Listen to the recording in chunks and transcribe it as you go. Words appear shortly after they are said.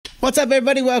What's up,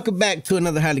 everybody? Welcome back to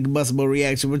another highly combustible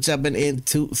reaction. We're jumping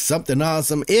into something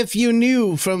awesome. If You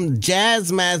Knew from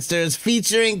Jazzmasters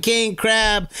featuring King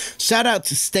Crab. Shout out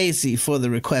to Stacy for the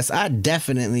request. I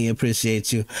definitely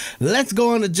appreciate you. Let's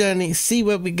go on the journey, see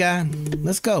what we got.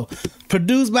 Let's go.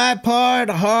 Produced by Paul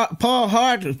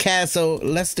Hardcastle.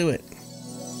 Let's do it.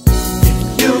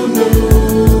 If you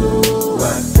knew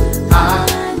what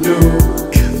I knew,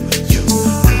 if you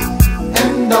knew,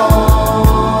 and all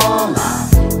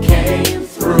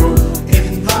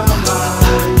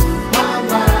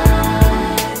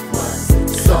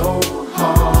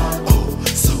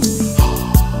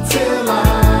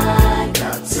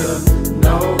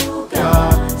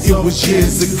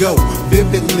years ago,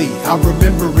 vividly, I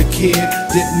remember a kid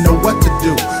didn't know what to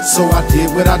do, so I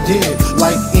did what I did,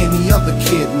 like any other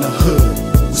kid in the hood.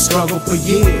 We struggled for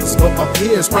years, but my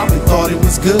peers probably thought it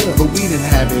was good, but we didn't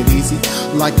have it easy,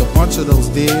 like a bunch of those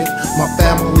did. My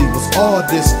family was all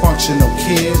dysfunctional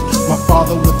kids, my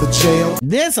father with the jail.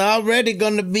 This already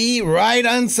gonna be right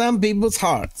on some people's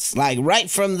hearts, like right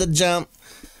from the jump.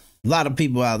 A lot of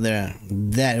people out there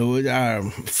that are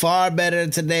far better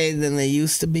today than they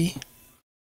used to be,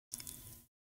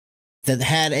 that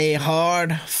had a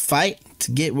hard fight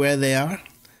to get where they are.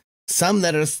 Some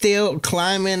that are still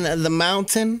climbing the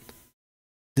mountain.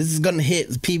 This is gonna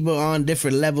hit people on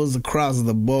different levels across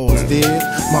the board.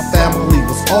 My family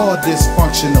was all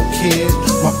dysfunctional kids.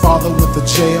 My father with the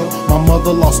jail, my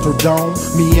mother lost her dome.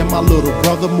 Me and my little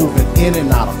brother moving in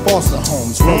and out of foster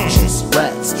homes. Roaches,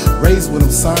 rats, raised with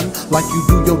them, son, like you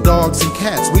do your dogs and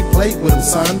cats. We played with them,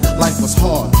 son, life was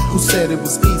hard. Who said it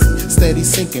was easy? Steady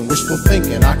sinking, wishful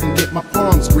thinking I can get my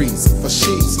palms greasy for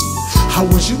sheezy. How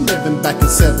was you living back in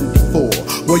 74?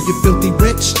 Were you filthy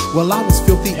rich? Well, I was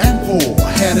filthy and poor.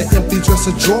 Had an empty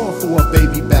dresser drawer for a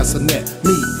baby bassinet.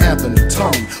 Me, Anthony,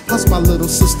 Tony, plus my little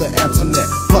sister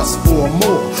Antoinette, plus 4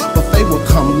 more, but they would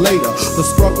come later. The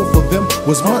struggle for them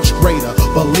was much greater.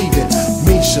 Believe it,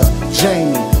 Misha,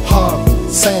 Jamie, Harvey,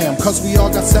 Sam, cause we all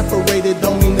got separated,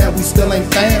 don't mean that we still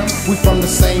ain't fam. We from the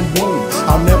same womb,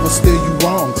 I'll never steer you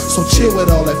wrong. So chill with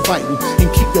all that fighting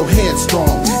and keep your head strong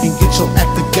and get your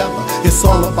act together. It's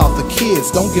all about the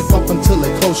kids, don't give up until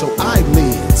they close your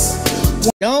eyelids.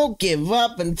 Don't give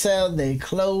up until they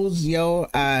close your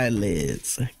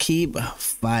eyelids. Keep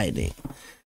fighting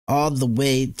all the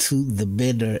way to the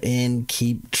bitter end.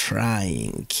 Keep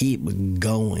trying, keep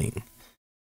going.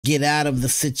 Get out of the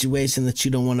situation that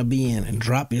you don't want to be in and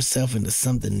drop yourself into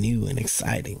something new and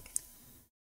exciting.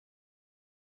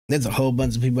 There's a whole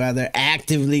bunch of people out there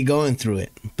actively going through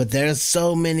it. But there's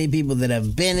so many people that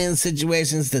have been in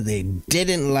situations that they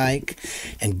didn't like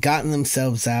and gotten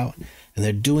themselves out. And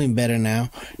they're doing better now.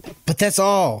 But that's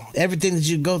all. Everything that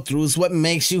you go through is what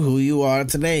makes you who you are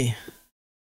today.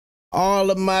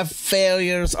 All of my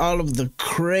failures, all of the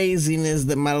craziness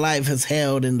that my life has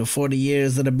held in the 40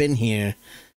 years that I've been here,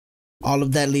 all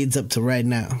of that leads up to right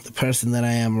now, the person that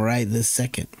I am right this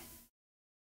second.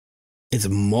 It's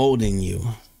molding you.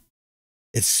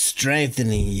 It's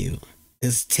strengthening you.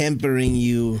 It's tempering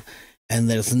you. And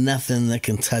there's nothing that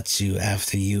can touch you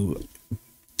after you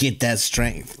get that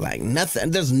strength. Like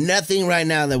nothing. There's nothing right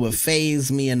now that would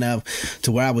faze me enough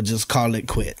to where I would just call it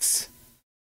quits.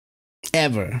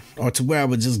 Ever. Or to where I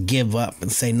would just give up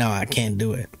and say, no, I can't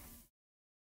do it.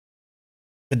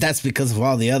 But that's because of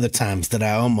all the other times that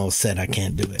I almost said I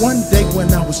can't do it. One day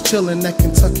when I was chilling at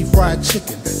Kentucky Fried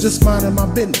Chicken, just minding my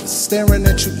business, staring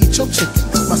at you eat your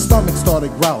chicken, my stomach started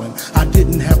growling. I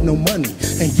didn't have no money,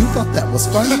 and you thought that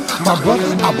was funny. My brother,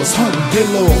 I was hungry.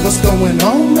 Dear Lord, what's going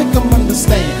on? Make them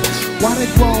understand. Why they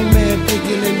grown man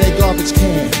digging in their garbage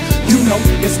can? You know,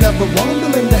 it's never wrong to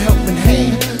lend a helping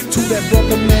hand to that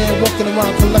brother man walking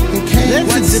around collecting cans.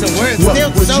 Listen to the words,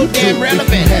 still so damn relevant.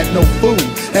 If you had no food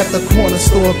at the corner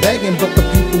store begging, but the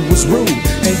people was rude,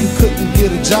 and you couldn't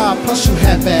get a job, plus you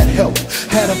had bad health.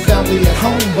 Had a family at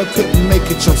home, but couldn't make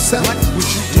it yourself.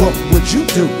 What would you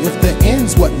do if the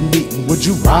ends wasn't meeting? Would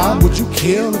you rob? Would you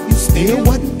kill if you still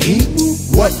wasn't eating?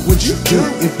 What would you do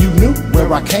if you knew where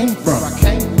I came from?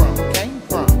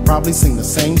 Probably sing the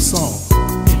same song.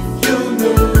 If you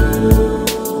knew.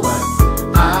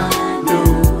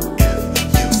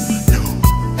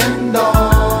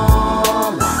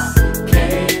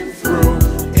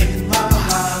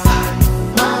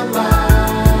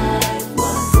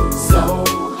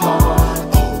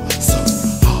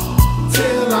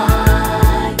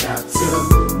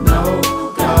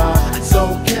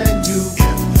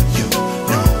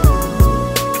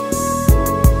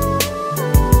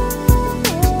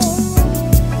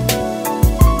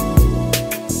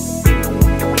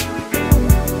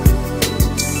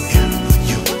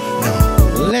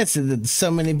 sense that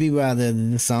so many people out there,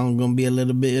 this song gonna be a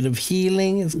little bit of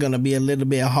healing. It's gonna be a little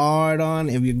bit hard on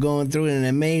if you're going through it and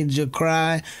it made you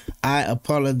cry. I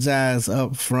apologize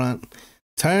up front.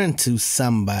 Turn to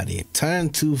somebody. Turn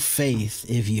to faith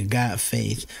if you got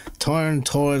faith. Turn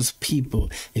towards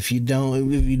people. If you're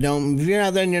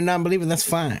out there and you're not a believer, that's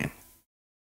fine.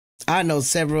 I know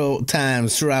several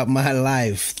times throughout my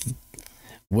life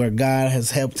where God has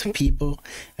helped people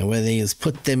and where He has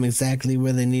put them exactly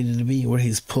where they needed to be, where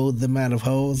He's pulled them out of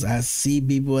holes. I see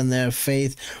people in their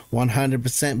faith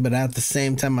 100%, but at the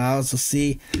same time, I also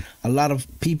see a lot of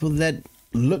people that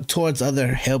look towards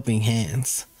other helping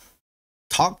hands.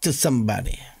 Talk to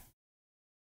somebody.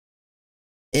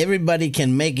 Everybody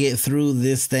can make it through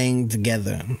this thing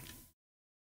together.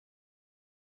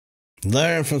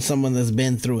 Learn from someone that's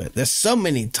been through it. There's so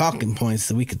many talking points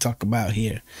that we could talk about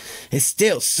here. It's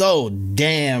still so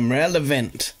damn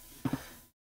relevant.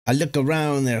 I look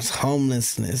around, there's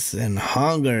homelessness and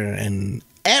hunger and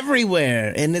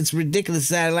everywhere, and it's ridiculous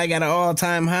that like at an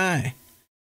all-time high.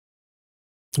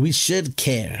 We should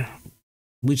care.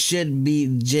 We should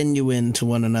be genuine to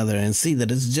one another and see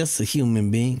that it's just a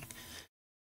human being.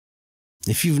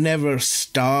 If you've never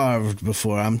starved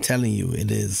before, I'm telling you, it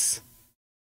is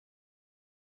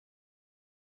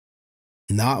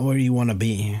not where you want to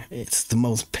be. It's the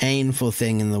most painful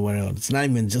thing in the world. It's not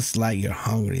even just like you're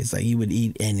hungry. It's like you would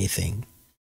eat anything.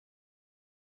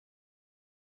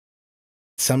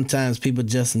 Sometimes people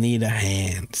just need a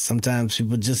hand. Sometimes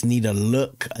people just need a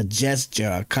look, a gesture,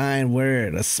 a kind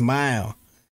word, a smile,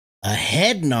 a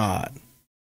head nod,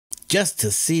 just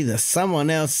to see that someone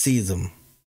else sees them.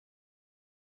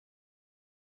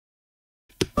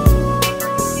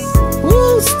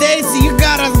 Woo, Stacy, you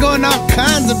got us going all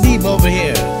kinds of deep over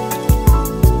here.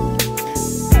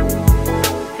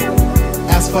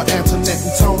 As for Antoinette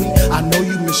and Tony, I know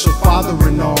you miss your father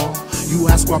and all. You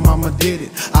ask why mama did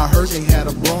it. I heard they had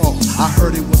a brawl. I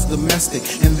heard it was domestic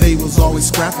and they was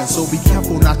always scrapping. So be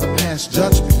careful not to pass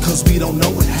judgment, cause we don't know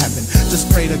what happened.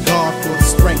 Just pray to God for the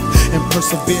strength and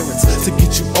perseverance to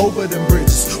get you over them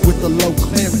bridges with the low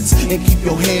clearance, and keep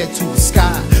your head to the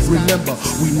sky. Remember,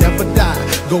 we never die.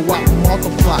 Go out and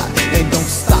multiply and don't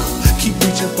stop. Keep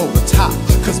reaching for the top,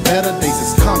 cause better days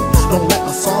is coming. Don't let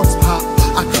the songs pop.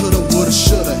 I coulda, woulda,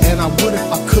 shoulda, and I would if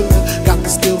I could. Got the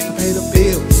skills to pay the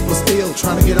bills, but still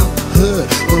trying to get out the hood.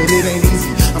 But it ain't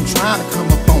easy, I'm trying to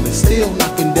come up on it. Still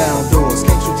knocking down doors,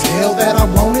 can't you tell that I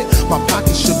want it? My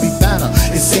pockets should be fatter,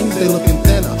 it seems they looking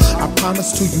thinner. I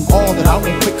promise to you all that I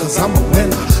won't quit, cause I'm a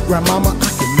winner. Grandmama,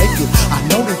 I can make it, I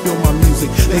know they feel my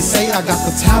music. They say I got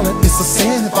the talent, it's a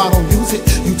sin if I don't use it.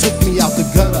 You took me out the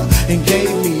gutter and gave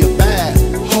me a bath.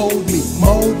 Hold me,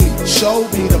 mold me,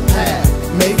 showed me the path.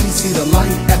 Made me see the light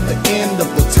at the end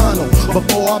of the tunnel.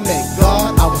 Before I met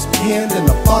God, I was pinned in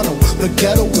a funnel. The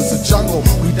ghetto was a jungle,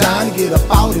 we dying to get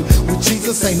about it. With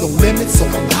Jesus ain't no limit, so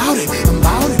I'm about it, I'm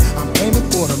about it. I'm aiming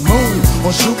for the moon,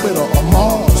 or Jupiter, or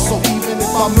Mars. So even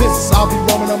if I miss, I'll be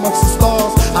roaming amongst the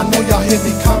stars. I know y'all hear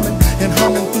me coming and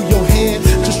humming through your head,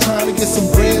 just trying to get some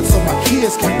bread so my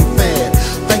kids can be fed.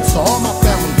 Thanks to all my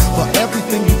family for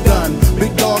everything you've done.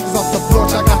 Big dog is off the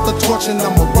porch, I got the torch and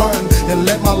I'ma run and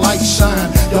let my light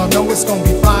shine. Y'all know it's gonna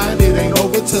be fine. It ain't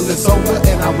over till it's over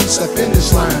and I reach that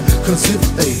finish line. Cause if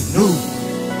they knew,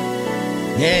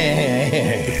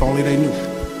 yeah, if only they knew,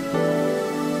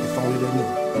 if only they knew.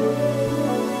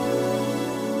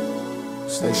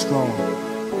 Stay strong.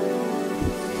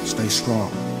 Stay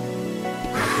strong.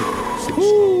 Stay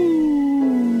strong.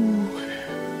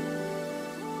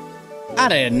 I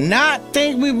did not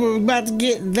think we were about to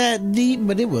get that deep,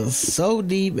 but it was so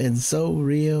deep and so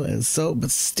real and so, but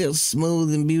still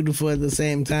smooth and beautiful at the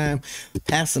same time.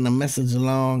 Passing a message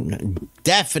along.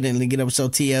 Definitely get up and show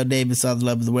T.L. Davis all the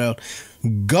love of the world.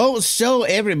 Go show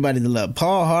everybody the love.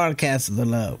 Paul Hardcastle the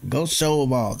love. Go show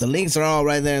them all. The links are all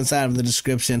right there inside of the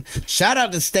description. Shout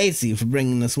out to Stacy for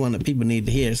bringing us one that people need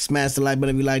to hear. Smash the like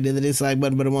button if you liked it. The dislike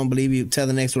button, but I won't believe you. Tell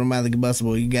the next one about the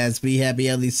Combustible. You guys be happy,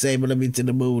 healthy, safe, but let me to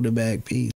the moon and back. Peace.